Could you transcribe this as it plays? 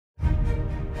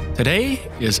Today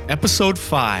is episode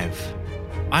 5.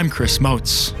 I'm Chris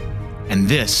Moats, and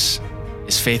this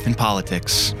is Faith in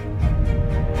Politics.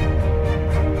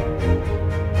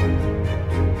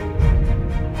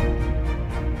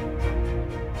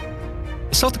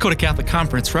 The South Dakota Catholic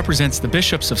Conference represents the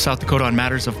bishops of South Dakota on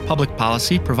matters of public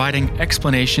policy, providing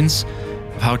explanations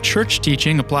of how church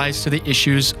teaching applies to the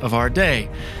issues of our day.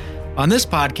 On this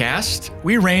podcast,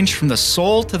 we range from the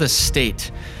soul to the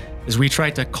state as we try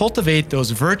to cultivate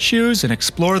those virtues and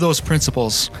explore those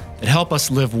principles that help us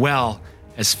live well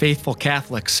as faithful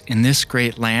Catholics in this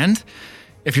great land.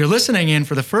 If you're listening in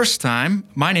for the first time,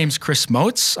 my name's Chris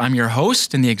Moats. I'm your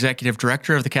host and the executive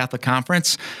director of the Catholic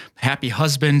Conference. Happy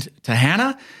husband to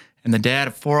Hannah and the dad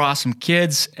of 4 awesome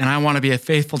kids, and I want to be a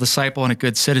faithful disciple and a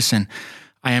good citizen.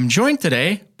 I am joined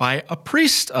today by a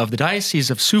priest of the Diocese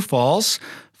of Sioux Falls,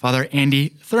 Father Andy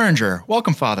Thuringer.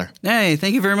 Welcome, Father. Hey,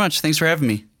 thank you very much. Thanks for having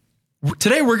me.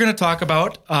 Today we're going to talk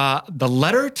about the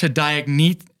letter to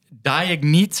Diognetus.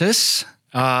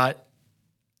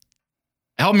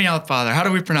 Help me out, Father. How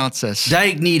do we pronounce this?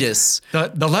 Diognetus.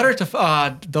 The letter to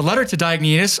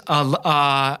Diognetus,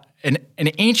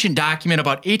 an ancient document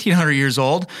about 1,800 years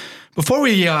old. Before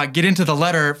we get into the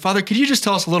letter, Father, could you just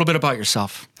tell us a little bit about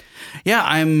yourself? Yeah,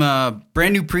 I'm a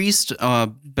brand new priest.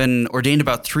 Been ordained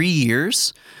about 3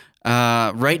 years.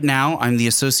 Right now, I'm the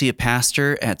associate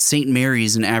pastor at St.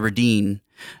 Mary's in Aberdeen.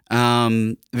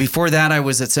 Before that, I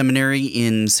was at seminary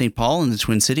in St. Paul in the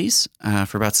Twin Cities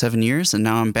for about 7 years, and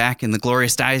now I'm back in the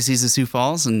glorious Diocese of Sioux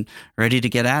Falls and ready to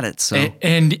get at it. So,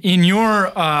 and in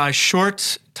your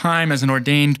short time as an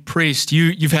ordained priest,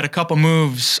 you've had a couple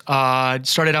moves.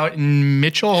 Started out in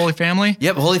Mitchell, Holy Family.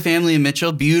 Yep, Holy Family in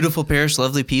Mitchell, beautiful parish,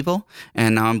 lovely people,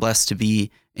 and now I'm blessed to be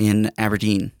in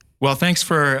Aberdeen. Well, thanks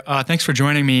for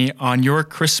joining me on your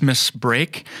Christmas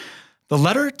break. The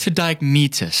letter to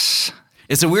Diognetus.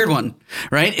 It's a weird one,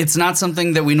 right? It's not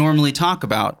something that we normally talk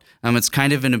about. It's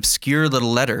kind of an obscure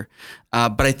little letter,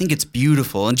 but I think it's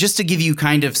beautiful. And just to give you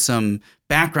kind of some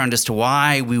background as to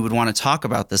why we would want to talk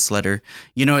about this letter,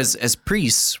 you know, as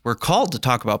priests, we're called to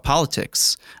talk about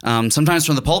politics, sometimes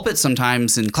from the pulpit,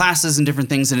 sometimes in classes and different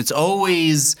things. And it's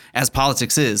always, as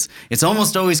politics is, it's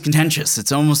almost always contentious.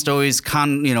 It's almost always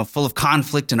full of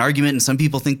conflict and argument. And some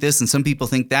people think this and some people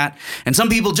think that. And some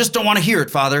people just don't want to hear it,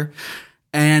 Father.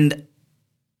 And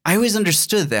I always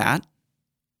understood that,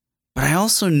 but I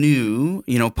also knew,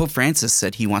 Pope Francis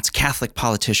said he wants Catholic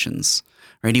politicians,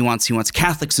 right? He wants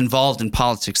Catholics involved in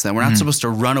politics, that we're not supposed to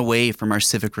run away from our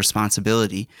civic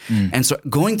responsibility. And so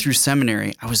going through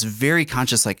seminary, I was very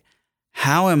conscious,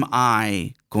 how am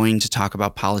I going to talk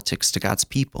about politics to God's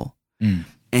people?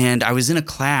 And I was in a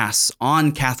class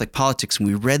on Catholic politics, and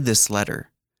we read this letter,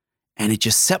 and it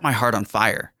just set my heart on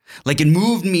fire. It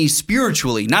moved me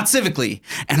spiritually, not civically.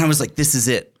 And I was like, this is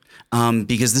it.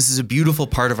 Because this is a beautiful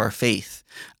part of our faith.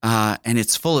 And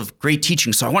it's full of great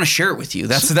teaching. So I want to share it with you.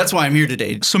 That's why I'm here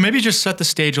today. So maybe just set the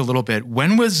stage a little bit.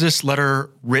 When was this letter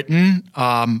written?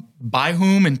 By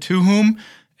whom and to whom?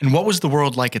 And what was the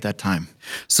world like at that time?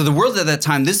 So the world at that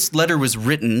time, this letter was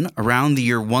written around the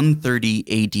year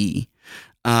 130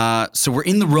 AD. So we're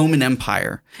in the Roman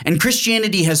Empire. And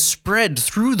Christianity has spread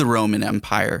through the Roman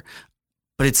Empire.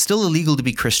 But it's still illegal to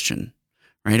be Christian,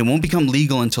 right? It won't become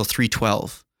legal until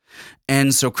 312.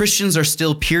 And so Christians are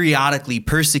still periodically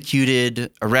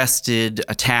persecuted, arrested,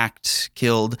 attacked,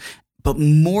 killed. But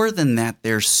more than that,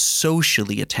 they're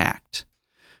socially attacked,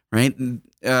 right?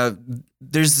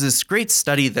 There's this great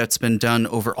study that's been done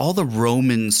over all the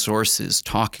Roman sources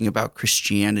talking about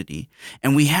Christianity.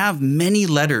 And we have many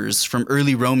letters from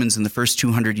early Romans in the first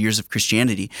 200 years of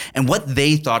Christianity and what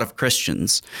they thought of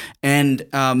Christians. And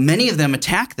many of them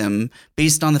attack them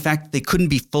based on the fact that they couldn't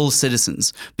be full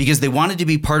citizens because they wanted to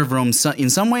be part of Rome in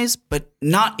some ways, but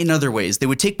not in other ways. They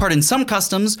would take part in some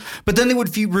customs, but then they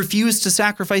would refuse to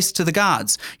sacrifice to the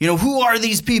gods. Who are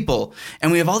these people?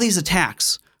 And we have all these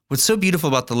attacks. What's so beautiful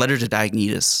about the letter to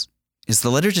Diognetus is the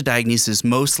letter to Diognetus is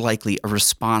most likely a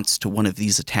response to one of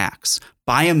these attacks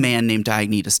by a man named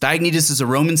Diognetus. Diognetus is a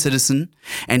Roman citizen,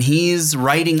 and he's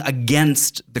writing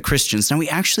against the Christians. Now, we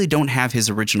actually don't have his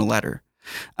original letter,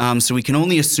 so we can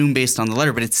only assume based on the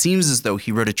letter, but it seems as though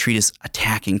he wrote a treatise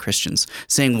attacking Christians,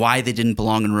 saying why they didn't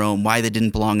belong in Rome, why they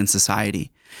didn't belong in society.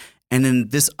 And then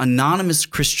this anonymous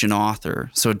Christian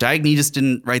author, so Diognetus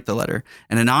didn't write the letter,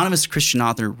 an anonymous Christian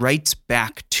author writes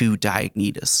back to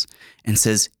Diognetus and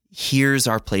says, here's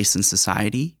our place in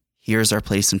society, here's our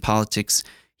place in politics,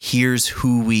 here's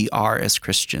who we are as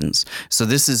Christians. So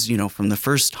this is, from the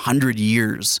first 100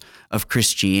 years of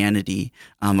Christianity,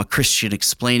 a Christian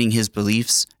explaining his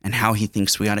beliefs and how he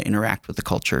thinks we ought to interact with the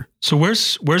culture. So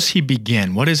where's he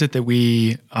begin? What is it that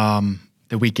we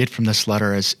that we get from this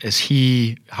letter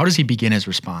how does he begin his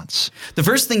response? The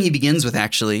first thing he begins with,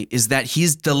 actually, is that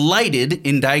he's delighted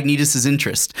in Diognetus'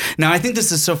 interest. Now, I think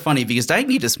this is so funny because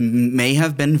Diognetus may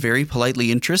have been very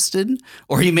politely interested,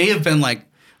 or he may have been like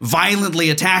violently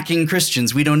attacking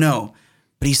Christians. We don't know.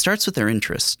 But he starts with their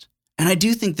interest. And I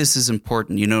do think this is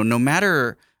important. No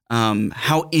matter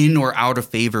how in or out of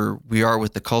favor we are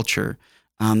with the culture,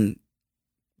 the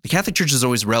Catholic Church is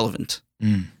always relevant.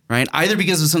 Right? Either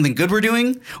because of something good we're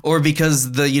doing or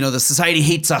because the society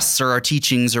hates us or our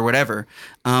teachings or whatever.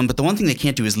 But the one thing they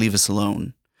can't do is leave us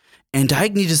alone. And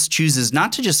Diognetus chooses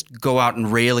not to just go out and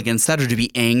rail against that or to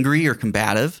be angry or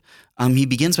combative. He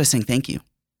begins by saying, thank you.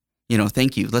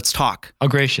 Thank you. Let's talk. How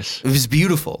gracious. It was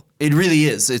beautiful. It really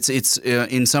is. It's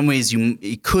in some ways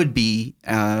it could be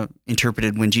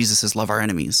interpreted when Jesus says, love our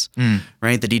enemies,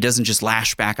 right? That he doesn't just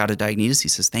lash back out at Diognetus. He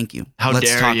says, thank you. Let's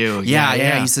dare talk. You?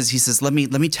 Yeah. He says, let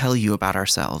me tell you about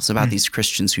ourselves, about these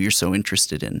Christians who you're so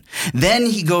interested in. Then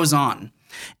he goes on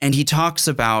and he talks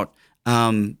about,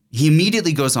 he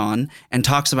immediately goes on and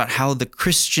talks about how the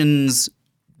Christians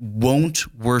won't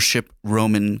worship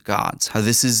Roman gods, how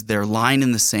this is their line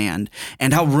in the sand,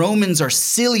 and how Romans are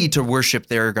silly to worship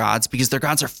their gods because their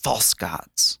gods are false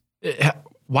gods.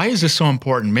 Why is this so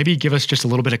important? Maybe give us just a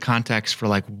little bit of context for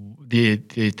like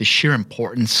the sheer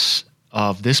importance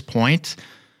of this point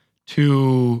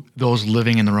to those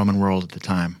living in the Roman world at the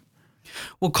time.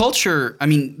 Well, culture,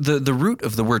 the root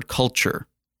of the word culture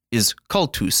is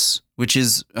cultus, which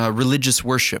is religious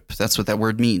worship. That's what that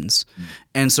word means.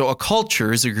 And so a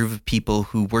culture is a group of people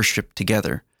who worship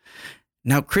together.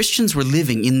 Now, Christians were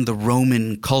living in the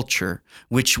Roman culture,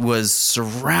 which was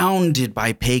surrounded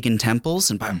by pagan temples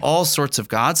and by all sorts of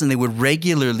gods, and they would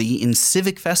regularly, in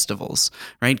civic festivals,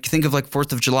 right? Think of like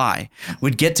 4th of July,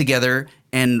 would get together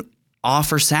and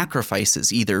offer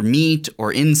sacrifices, either meat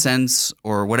or incense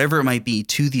or whatever it might be,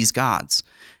 to these gods.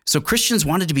 So Christians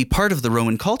wanted to be part of the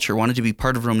Roman culture, wanted to be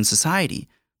part of Roman society,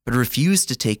 but refused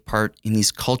to take part in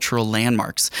these cultural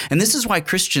landmarks. And this is why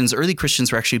early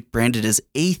Christians were actually branded as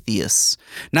atheists.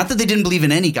 Not that they didn't believe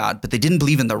in any god, but they didn't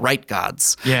believe in the right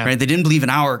gods. Yeah. Right? They didn't believe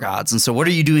in our gods. And so what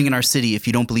are you doing in our city if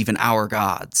you don't believe in our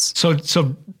gods?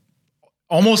 So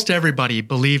almost everybody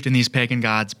believed in these pagan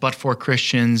gods, but for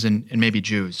Christians and maybe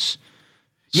Jews.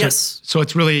 Yes. So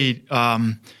it's really,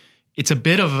 it's a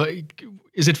bit of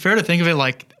is it fair to think of it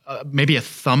like maybe a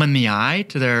thumb in the eye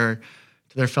to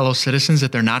their fellow citizens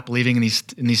that they're not believing in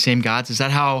these same gods? Is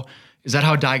that how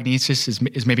Diognetus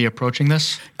is maybe approaching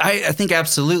this? I think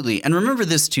absolutely. And remember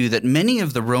this too, that many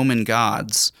of the Roman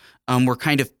gods were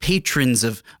kind of patrons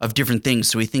of different things.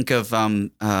 So we think of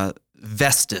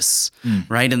Vestas,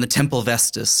 right? And the temple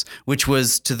Vestas, which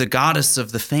was to the goddess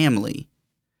of the family.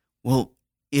 Well,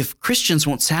 if Christians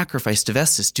won't sacrifice to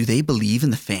Vestas, do they believe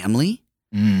in the family?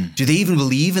 Do they even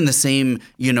believe in the same,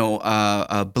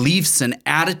 beliefs and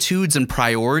attitudes and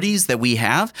priorities that we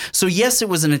have? So yes, it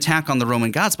was an attack on the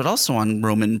Roman gods, but also on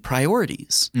Roman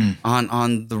priorities,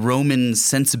 on the Roman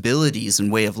sensibilities and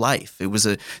way of life.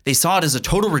 They saw it as a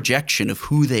total rejection of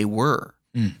who they were.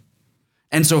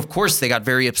 And so, of course, they got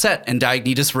very upset. And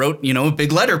Diognetus wrote, a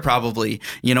big letter probably,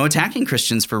 attacking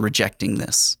Christians for rejecting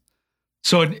this.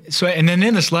 So, and then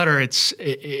in this letter,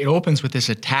 it opens with this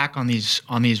attack on these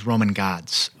Roman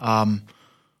gods.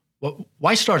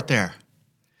 Why start there?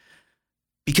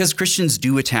 Because Christians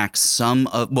do attack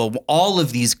all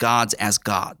of these gods as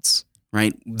gods,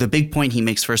 right? The big point he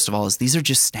makes, first of all, is these are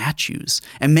just statues.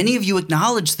 And many of you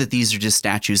acknowledge that these are just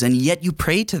statues, and yet you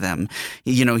pray to them.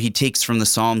 He takes from the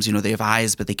Psalms, they have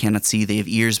eyes, but they cannot see. They have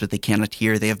ears, but they cannot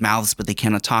hear. They have mouths, but they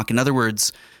cannot talk. In other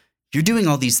words, you're doing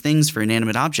all these things for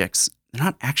inanimate objects. They're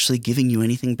not actually giving you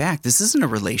anything back. This isn't a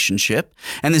relationship,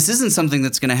 and this isn't something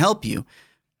that's going to help you.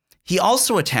 He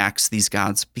also attacks these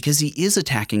gods because he is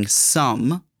attacking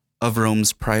some of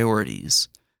Rome's priorities.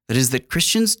 That is, that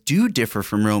Christians do differ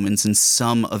from Romans in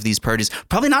some of these priorities.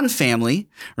 Probably not in family,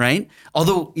 right?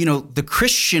 Although, the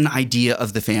Christian idea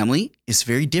of the family is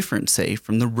very different, say,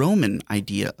 from the Roman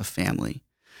idea of family.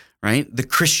 Right? The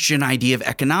Christian idea of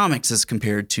economics as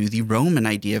compared to the Roman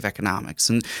idea of economics.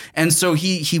 And so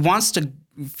he wants to,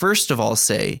 first of all,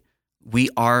 say, we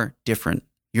are different.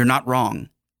 You're not wrong.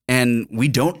 And we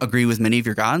don't agree with many of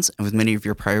your gods and with many of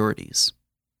your priorities.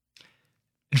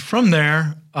 And from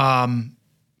there,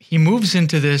 he moves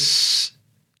into this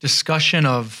discussion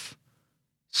of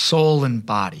soul and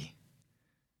body.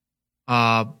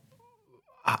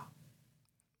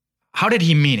 How did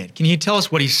he mean it? Can you tell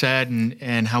us what he said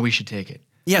and how we should take it?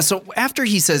 Yeah, so after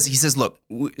he says, look,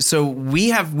 so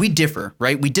we differ,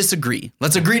 right? We disagree.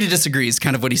 Let's agree to disagree is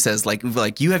kind of what he says.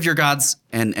 Like you have your gods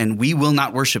and we will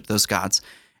not worship those gods.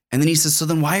 And then he says, so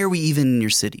then why are we even in your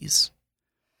cities?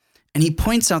 And he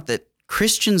points out that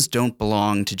Christians don't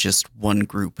belong to just one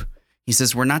group. He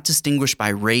says, we're not distinguished by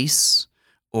race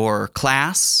or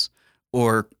class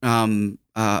or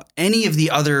any of the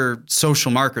other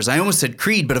social markers. I almost said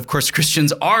creed, but of course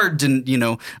Christians are,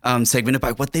 segmented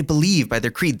by what they believe, by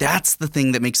their creed. That's the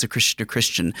thing that makes a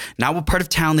Christian. Not what part of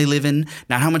town they live in,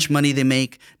 not how much money they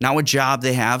make, not what job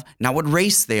they have, not what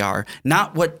race they are,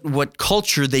 not what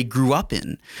culture they grew up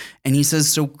in. And he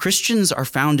says, so Christians are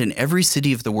found in every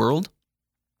city of the world.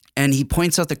 And he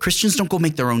points out that Christians don't go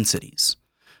make their own cities.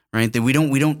 Right? That we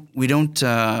don't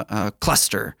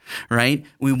cluster, right?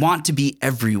 We want to be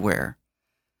everywhere.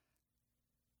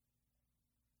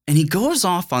 And he goes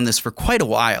off on this for quite a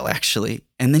while, actually.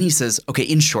 And then he says, okay,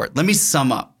 in short, let me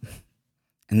sum up.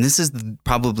 And this is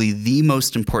probably the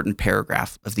most important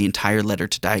paragraph of the entire letter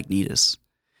to Diognetus.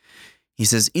 He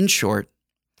says, in short,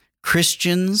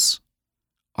 Christians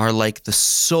are like the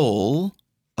soul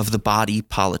of the body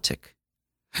politic.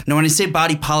 Now, when I say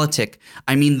body politic,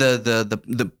 I mean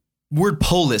the word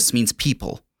polis means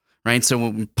people, right?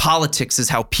 So politics is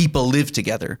how people live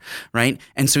together, right?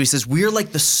 And so he says, we're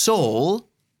like the soul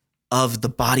of the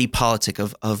body politic,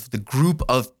 of the group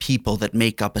of people that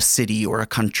make up a city or a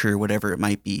country or whatever it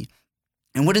might be.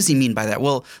 And what does he mean by that?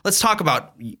 Well, let's talk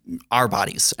about our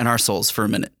bodies and our souls for a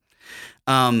minute.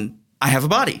 I have a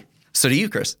body. So do you,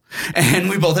 Chris. And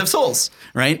we both have souls,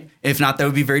 right? If not, that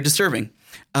would be very disturbing.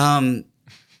 But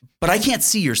I can't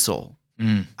see your soul.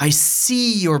 I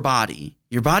see your body.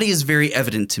 Your body is very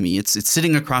evident to me. It's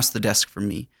sitting across the desk from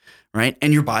me, right?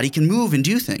 And your body can move and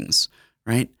do things,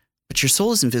 right? But your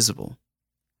soul is invisible.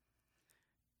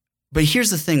 But here's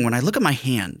the thing. When I look at my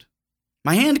hand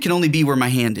can only be where my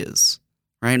hand is,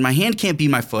 right? My hand can't be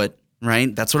my foot,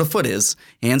 right? That's what a foot is.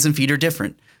 Hands and feet are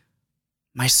different.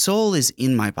 My soul is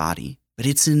in my body, but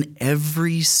it's in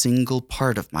every single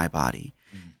part of my body.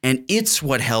 And it's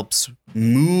what helps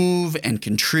move and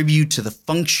contribute to the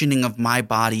functioning of my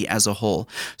body as a whole.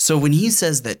 So when he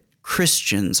says that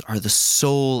Christians are the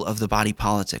soul of the body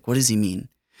politic, what does he mean?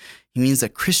 He means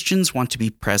that Christians want to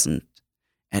be present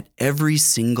at every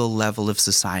single level of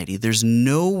society. There's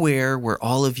nowhere where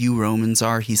all of you Romans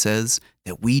are, he says,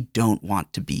 that we don't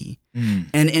want to be.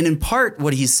 And in part,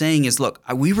 what he's saying is, look,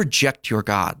 we reject your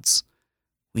gods.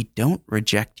 We don't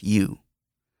reject you.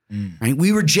 Right?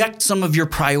 We reject some of your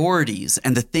priorities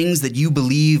and the things that you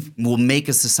believe will make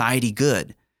a society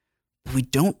good. But we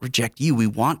don't reject you. We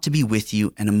want to be with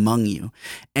you and among you.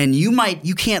 And you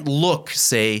can't look,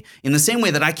 say, in the same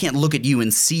way that I can't look at you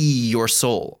and see your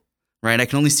soul, right? I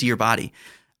can only see your body.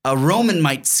 A Roman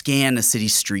might scan a city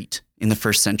street in the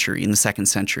first century, in the second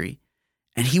century,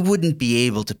 and he wouldn't be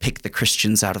able to pick the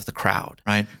Christians out of the crowd,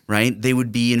 right? They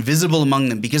would be invisible among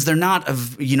them because they're not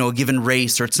of, a given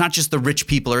race, or it's not just the rich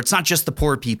people, or it's not just the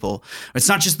poor people, or it's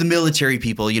not just the military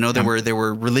people. There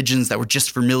were religions that were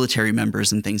just for military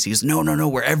members and things. He goes, no,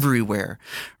 we're everywhere,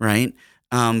 right?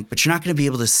 But you're not going to be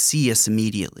able to see us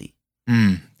immediately.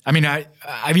 I mean,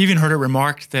 I've even heard it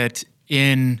remarked that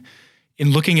in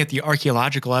looking at the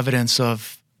archaeological evidence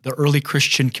of the early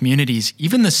Christian communities,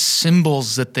 even the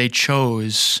symbols that they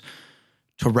chose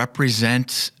to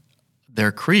represent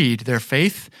their creed, their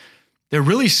faith, they're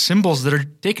really symbols that are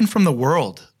taken from the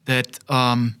world. That,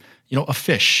 a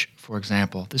fish, for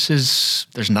example.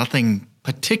 There's nothing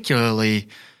particularly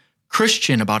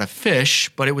Christian about a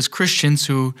fish, but it was Christians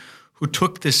who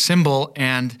took this symbol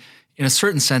and, in a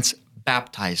certain sense,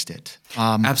 baptized it.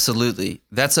 Absolutely.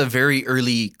 That's a very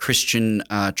early Christian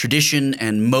tradition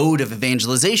and mode of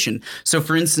evangelization. So,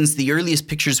 for instance, the earliest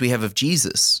pictures we have of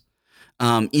Jesus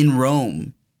in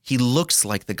Rome, he looks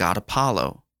like the god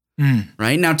Apollo.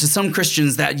 Right? Now, to some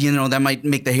Christians, that might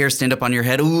make the hair stand up on your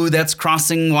head. Ooh, that's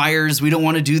crossing wires. We don't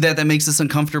want to do that. That makes us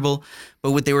uncomfortable.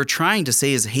 But what they were trying to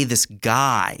say is, hey, this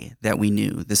guy that we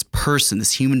knew, this person,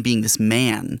 this human being, this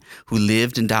man who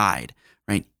lived and died,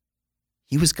 right?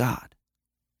 He was God.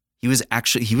 He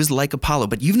was like Apollo,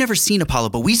 but you've never seen Apollo,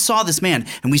 but we saw this man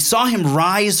and we saw him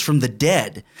rise from the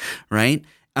dead, right?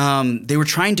 They were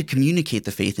trying to communicate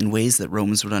the faith in ways that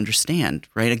Romans would understand,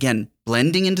 right? Again,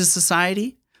 blending into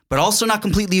society, but also not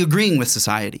completely agreeing with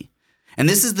society. And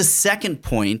this is the second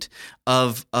point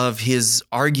of his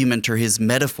argument or his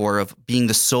metaphor of being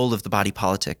the soul of the body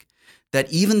politic,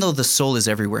 that even though the soul is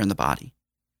everywhere in the body,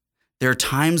 there are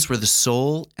times where the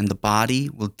soul and the body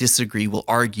will disagree, will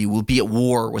argue, will be at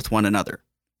war with one another.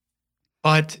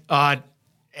 But,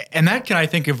 and that can, I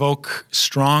think, evoke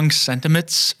strong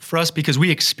sentiments for us because we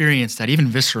experience that even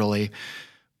viscerally.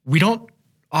 We don't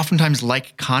oftentimes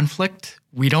like conflict.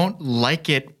 We don't like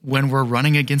it when we're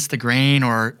running against the grain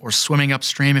or swimming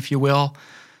upstream, if you will.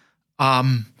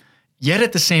 Yet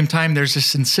at the same time, there's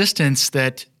this insistence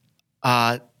that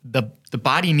the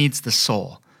body needs the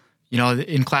soul.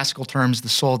 In classical terms, the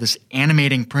soul, this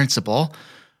animating principle.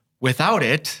 Without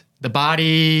it, the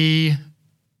body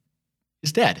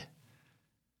is dead.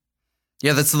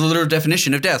 Yeah, that's the literal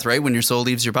definition of death, right? When your soul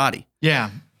leaves your body.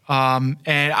 Yeah. And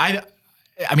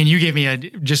I mean, you gave me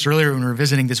just earlier when we were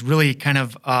visiting this really kind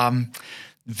of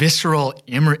visceral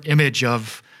image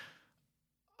of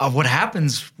what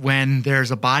happens when there's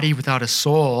a body without a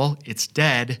soul. It's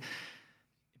dead. It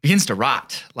begins to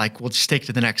rot. Like, we'll just take it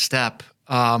to the next step.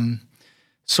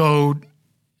 So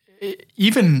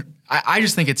even I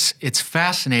just think it's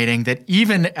fascinating that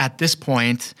even at this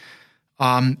point,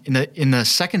 in the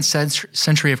second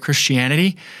century of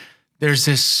Christianity, there's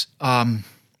this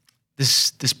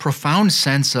this profound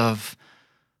sense of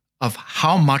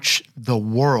how much the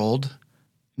world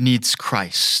needs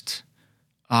Christ,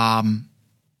 and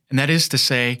that is to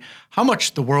say, how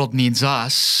much the world needs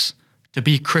us to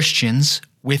be Christians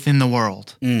within the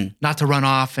world, not to run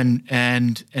off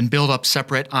and build up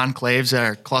separate enclaves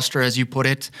or cluster, as you put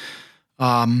it.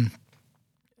 And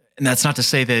that's not to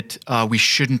say that we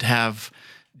shouldn't have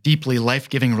deeply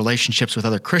life-giving relationships with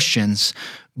other Christians,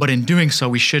 but in doing so,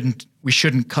 we shouldn't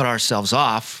cut ourselves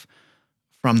off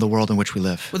from the world in which we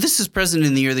live. Well, this is present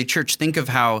in the early church. Think of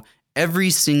how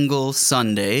every single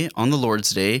Sunday on the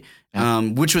Lord's Day,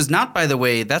 which was not, by the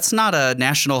way, that's not a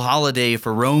national holiday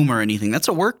for Rome or anything. That's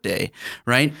a work day,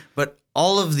 right? But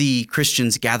all of the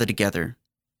Christians gather together.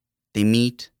 They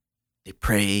meet, they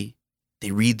pray,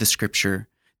 they read the scripture,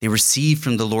 they receive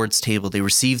from the Lord's table, they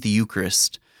receive the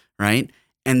Eucharist, right?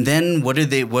 And then what does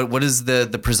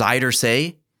the presider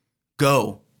say?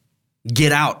 Go,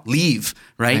 get out, leave,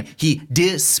 right? He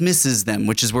dismisses them,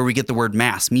 which is where we get the word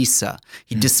mass, missa.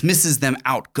 He dismisses them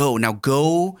out. Go. Now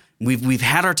go. We've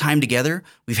had our time together.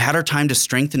 We've had our time to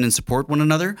strengthen and support one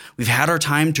another. We've had our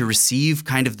time to receive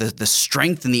kind of the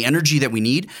strength and the energy that we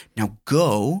need. Now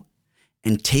go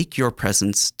and take your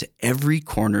presence to every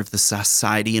corner of the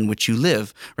society in which you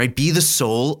live, right? Be the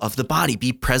soul of the body.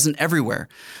 Be present everywhere.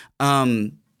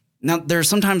 Now, there are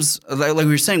sometimes, like we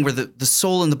were saying, where the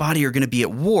soul and the body are going to be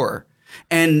at war.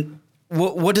 And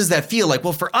what does that feel like?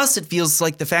 Well, for us, it feels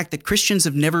like the fact that Christians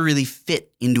have never really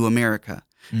fit into America.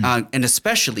 And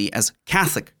especially as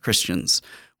Catholic Christians,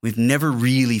 we've never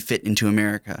really fit into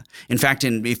America. In fact,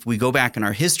 if we go back in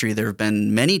our history, there have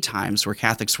been many times where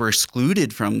Catholics were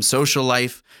excluded from social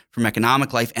life, from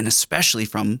economic life, and especially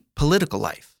from political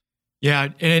life. Yeah,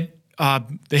 and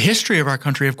the history of our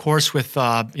country, of course, with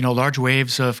large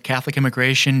waves of Catholic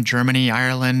immigration, Germany,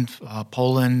 Ireland,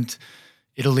 Poland,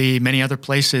 Italy, many other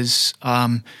places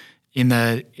in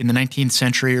the 19th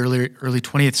century, early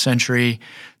 20th century,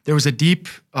 there was a deep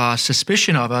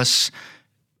suspicion of us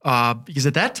because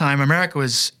at that time America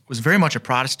was very much a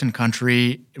Protestant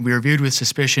country, and we were viewed with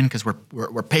suspicion because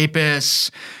we're papists.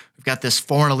 We've got this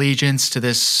foreign allegiance to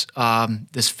this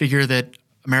figure that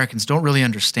Americans don't really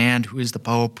understand, who is the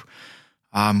Pope.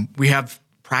 We have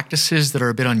practices that are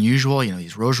a bit unusual,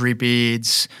 these rosary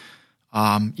beads.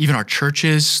 Even our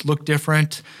churches look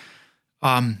different.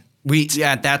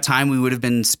 At that time, we would have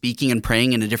been speaking and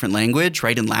praying in a different language,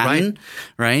 right? In Latin,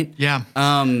 right? Yeah.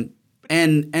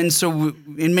 And so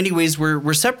in many ways,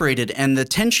 we're separated. And the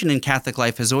tension in Catholic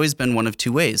life has always been one of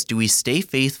two ways. Do we stay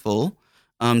faithful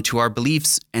to our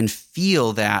beliefs and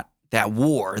feel that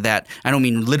war, that, I don't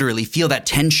mean literally, feel that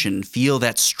tension, feel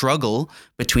that struggle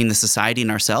between the society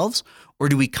and ourselves? Or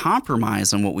do we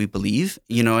compromise on what we believe,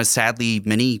 as sadly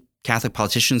many Catholic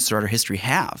politicians throughout our history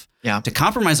have, to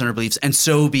compromise on our beliefs and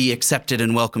so be accepted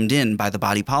and welcomed in by the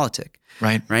body politic.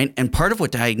 Right. And part of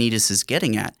what Diognetus is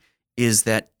getting at is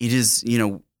that it is,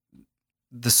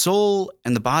 the soul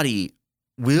and the body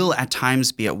will at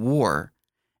times be at war,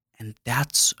 and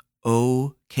that's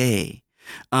okay.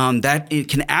 That it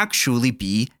can actually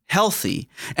be healthy.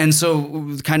 And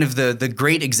so kind of the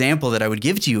great example that I would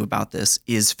give to you about this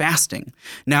is fasting.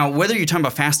 Now, whether you're talking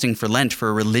about fasting for Lent for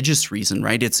a religious reason,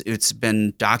 right? It's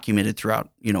been documented throughout,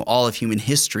 all of human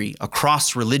history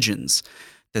across religions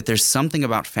that there's something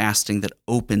about fasting that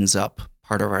opens up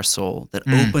part of our soul, that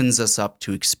opens us up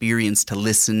to experience, to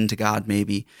listen to God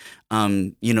maybe.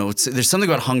 There's something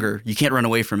about hunger. You can't run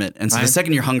away from it. And so the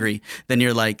second you're hungry, then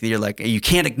you're like, you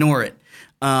can't ignore it.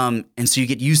 And so you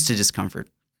get used to discomfort.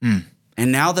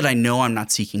 And now that I know I'm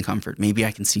not seeking comfort, maybe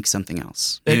I can seek something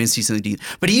else. Maybe I can seek something deep.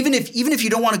 But even if you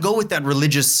don't want to go with that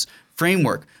religious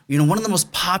framework, one of the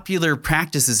most popular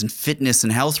practices in fitness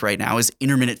and health right now is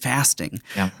intermittent fasting,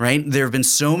 right? There have been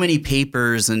so many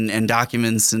papers and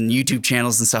documents and YouTube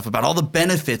channels and stuff about all the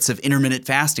benefits of intermittent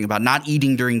fasting, about not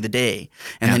eating during the day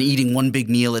and then eating one big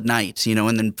meal at night,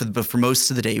 and then for most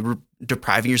of the day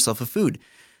depriving yourself of food.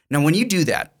 Now, when you do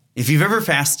that, if you've ever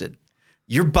fasted,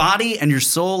 your body and your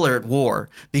soul are at war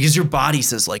because your body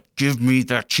says, like, give me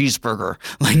that cheeseburger,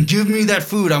 like, give me that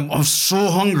food. I'm so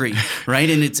hungry, right?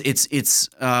 And it's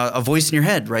a voice in your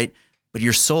head, right? But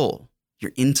your soul,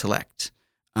 your intellect,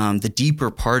 the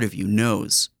deeper part of you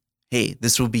knows, hey,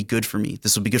 this will be good for me.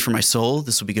 This will be good for my soul.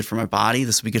 This will be good for my body.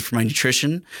 This will be good for my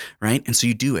nutrition, right? And so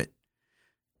you do it.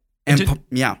 And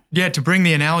to bring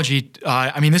the analogy,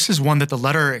 this is one that the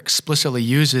letter explicitly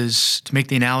uses to make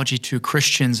the analogy to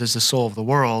Christians as the soul of the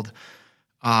world.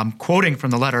 Quoting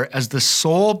from the letter, as the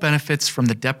soul benefits from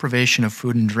the deprivation of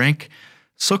food and drink,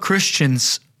 so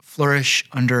Christians flourish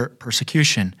under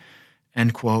persecution,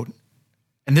 end quote.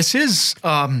 And this is,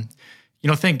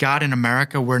 thank God in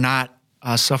America, we're not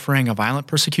suffering a violent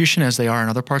persecution as they are in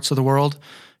other parts of the world.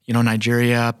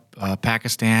 Nigeria,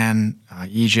 Pakistan,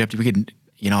 Egypt, we can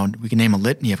name a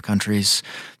litany of countries.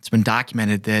 It's been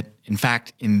documented that, in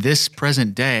fact, in this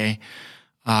present day,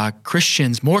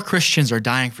 more Christians are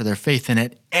dying for their faith than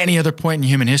at any other point in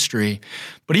human history.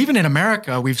 But even in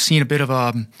America, we've seen a bit of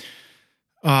I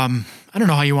don't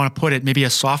know how you want to put it, maybe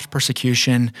a soft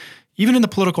persecution. Even in the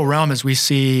political realm, as we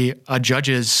see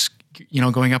judges,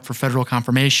 going up for federal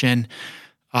confirmation,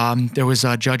 there was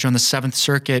a judge on the Seventh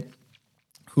Circuit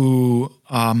who,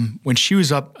 when she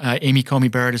was up, Amy Coney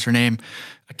Barrett is her name,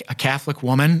 a Catholic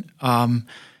woman,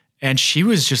 and she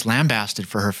was just lambasted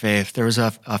for her faith. There was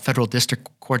a federal district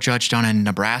court judge down in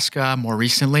Nebraska more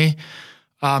recently.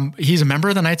 He's a member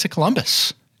of the Knights of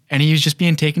Columbus, and he was just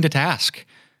being taken to task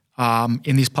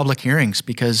in these public hearings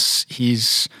because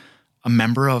he's a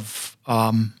member of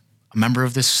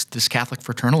this Catholic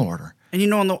fraternal order.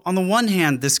 And on the one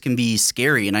hand, this can be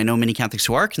scary, and I know many Catholics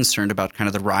who are concerned about kind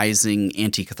of the rising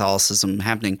anti-Catholicism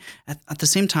happening. At the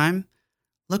same time,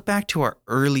 look back to our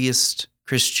earliest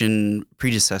Christian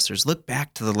predecessors. Look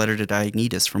back to the letter to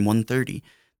Diognetus from 130.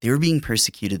 They were being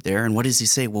persecuted there, and what does he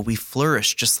say? Well, we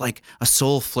flourish just like a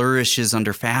soul flourishes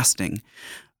under fasting.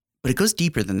 But it goes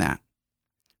deeper than that,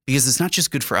 because it's not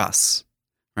just good for us,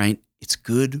 right? It's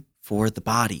good for the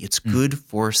body. It's good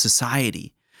for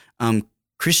society.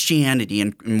 Christianity,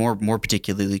 and more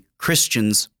particularly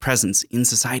Christians' presence in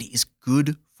society, is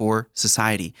good for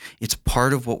society. It's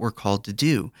part of what we're called to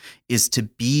do, is to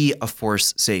be a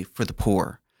force, say, for the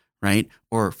poor, right?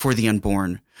 Or for the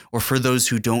unborn, or for those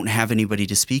who don't have anybody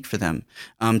to speak for them.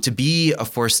 To be a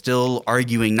force still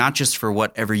arguing not just for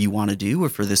whatever you want to do or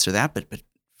for this or that, but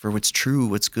for what's true,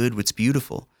 what's good, what's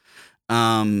beautiful.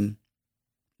 That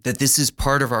this is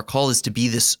part of our call, is to be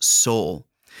this soul.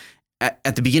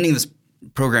 At the beginning of this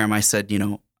program, I said,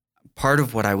 part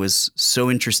of what I was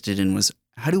so interested in was,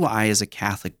 how do I, as a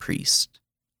Catholic priest,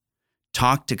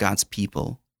 talk to God's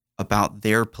people about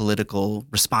their political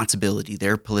responsibility,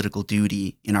 their political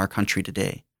duty in our country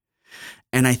today?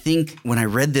 And I think when I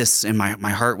read this, and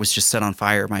my heart was just set on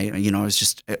fire, I was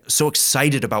just so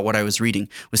excited about what I was reading,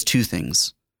 was two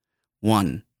things.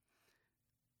 One,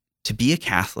 to be a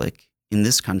Catholic in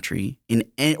this country, in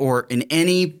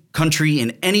any country,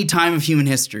 in any time of human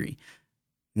history,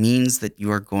 means that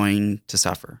you are going to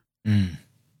suffer.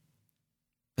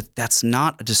 But that's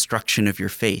not a destruction of your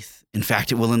faith. In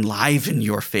fact, it will enliven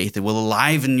your faith. It will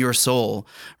enliven your soul,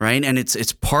 right? And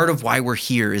it's part of why we're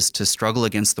here, is to struggle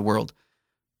against the world.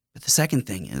 But the second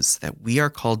thing is that we are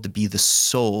called to be the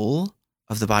soul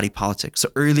of the body politic. So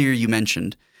earlier you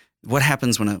mentioned, what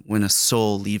happens when a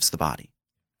soul leaves the body?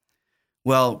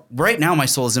 Well, right now my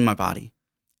soul is in my body.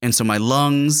 And so my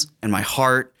lungs and my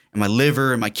heart and my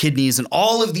liver and my kidneys and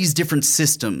all of these different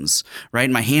systems, right?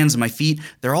 My hands and my feet,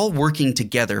 they're all working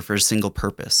together for a single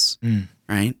purpose,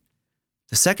 right?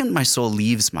 The second my soul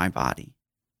leaves my body,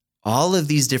 all of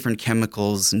these different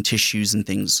chemicals and tissues and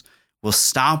things will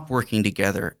stop working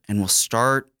together and will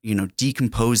start,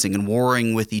 decomposing and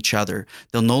warring with each other.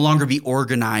 They'll no longer be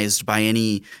organized by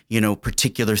any,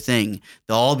 particular thing.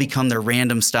 They'll all become their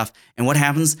random stuff. And what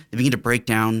happens? They begin to break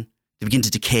down. They begin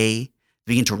to decay.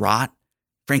 They begin to rot.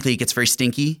 Frankly, it gets very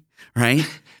stinky, right?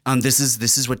 This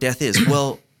is what death is.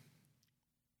 Well,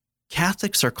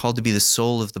 Catholics are called to be the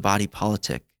soul of the body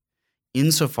politic,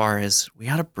 insofar as we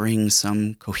ought to bring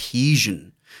some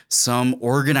cohesion, some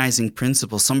organizing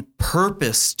principle, some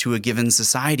purpose to a given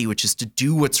society, which is to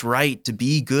do what's right, to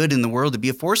be good in the world, to be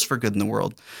a force for good in the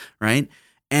world, right?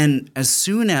 And as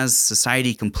soon as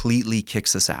society completely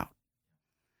kicks us out,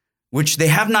 which they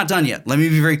have not done yet, let me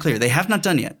be very clear, they have not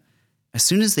done yet. As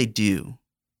soon as they do,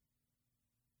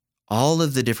 all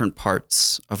of the different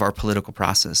parts of our political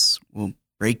process will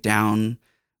break down,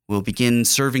 will begin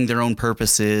serving their own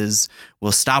purposes,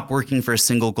 will stop working for a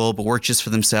single goal, but work just for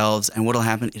themselves. And what'll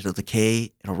happen? It'll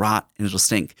decay, it'll rot, and it'll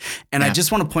stink. And I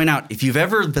just want to point out, if you've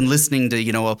ever been listening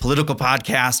to, a political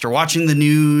podcast or watching the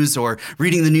news or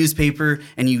reading the newspaper,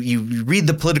 and you read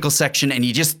the political section and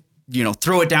you just,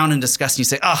 throw it down in disgust and you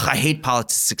say, "Ugh, I hate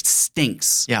politics, it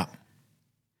stinks." Yeah.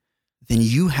 Then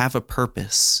you have a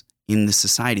purpose in the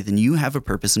society. Then you have a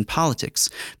purpose in politics,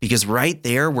 because right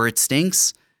there where it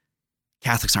stinks,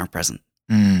 Catholics aren't present,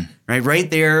 right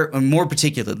there. And more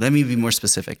particular, let me be more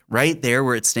specific. Right there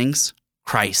where it stinks,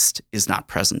 Christ is not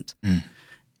present.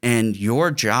 And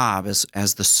your job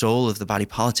as the soul of the body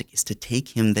politic is to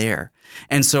take him there.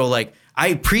 And so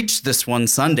I preached this one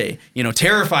Sunday,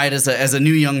 terrified as a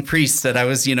new young priest that I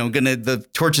was, the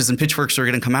torches and pitchforks were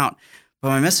going to come out. But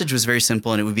my message was very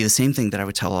simple, and it would be the same thing that I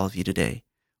would tell all of you today.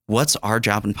 What's our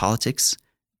job in politics?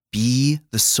 Be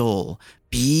the soul.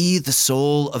 Be the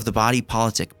soul of the body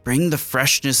politic. Bring the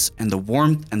freshness and the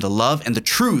warmth and the love and the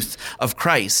truth of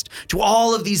Christ to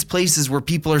all of these places where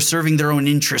people are serving their own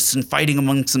interests and fighting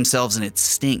amongst themselves, and it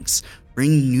stinks.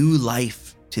 Bring new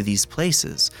life to these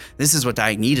places. This is what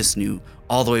Diognetus knew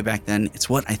all the way back then. It's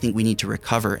what I think we need to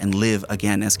recover and live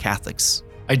again as Catholics.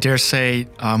 I dare say,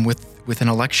 with an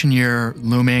election year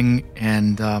looming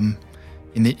and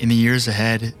in the years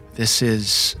ahead, this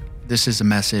is a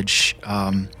message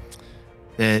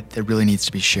that really needs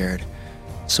to be shared.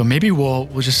 So maybe we'll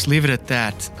just leave it at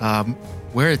that.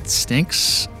 Where it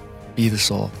stinks, be the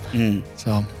soul.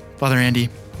 So, Father Andy,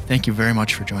 thank you very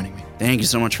much for joining me. Thank you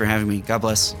so much for having me. God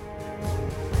bless.